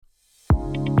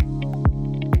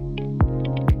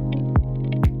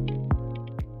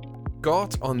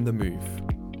God on the Move.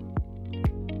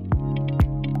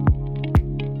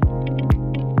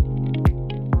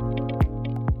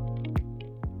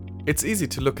 It's easy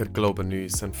to look at global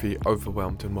news and feel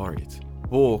overwhelmed and worried.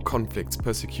 War, conflicts,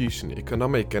 persecution,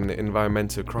 economic and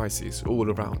environmental crises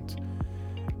all around.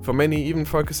 For many, even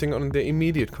focusing on the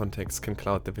immediate context can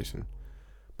cloud the vision.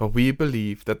 But we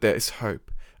believe that there is hope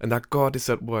and that God is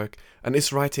at work and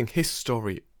is writing His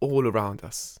story all around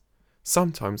us.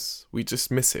 Sometimes we just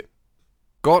miss it.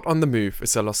 God on the Move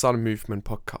is a Lausanne Movement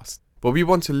podcast, where we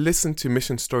want to listen to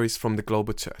mission stories from the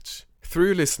global church.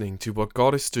 Through listening to what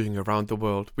God is doing around the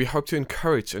world, we hope to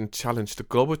encourage and challenge the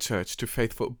global church to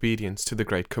faithful obedience to the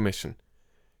Great Commission.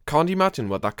 Can't you imagine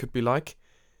what that could be like?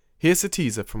 Here's a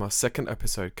teaser from our second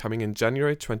episode coming in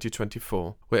January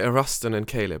 2024, where Eraston and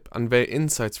Caleb unveil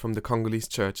insights from the Congolese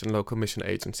church and local mission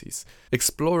agencies,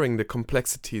 exploring the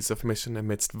complexities of mission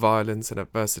amidst violence and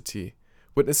adversity,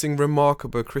 witnessing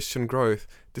remarkable Christian growth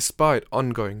despite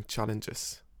ongoing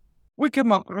challenges. We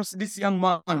came across this young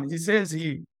man. He says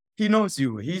he knows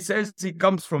you. He says he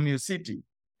comes from your city.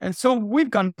 And so we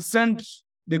can send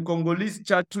the Congolese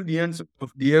church to the ends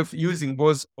of the earth using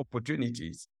those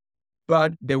opportunities.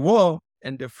 But the war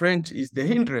and the French is the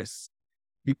hindrance,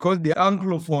 because the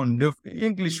Anglophone, the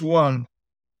English world,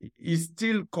 is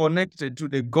still connected to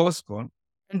the gospel.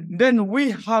 And then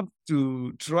we have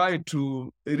to try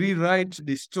to rewrite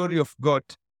the story of God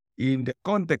in the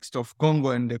context of Congo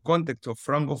and the context of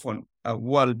Francophone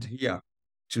world here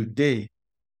today,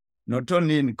 not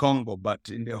only in Congo, but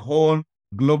in the whole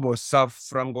global South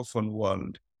Francophone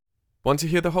world. Want to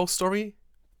hear the whole story?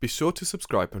 Be sure to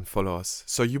subscribe and follow us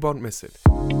so you won't miss it.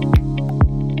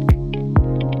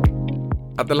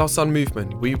 At the Lausanne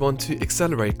Movement, we want to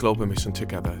accelerate global mission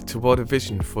together toward a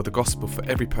vision for the gospel for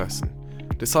every person,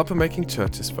 disciple-making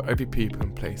churches for every people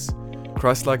and place,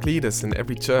 Christ-like leaders in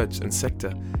every church and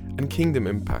sector, and kingdom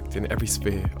impact in every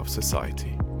sphere of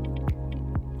society.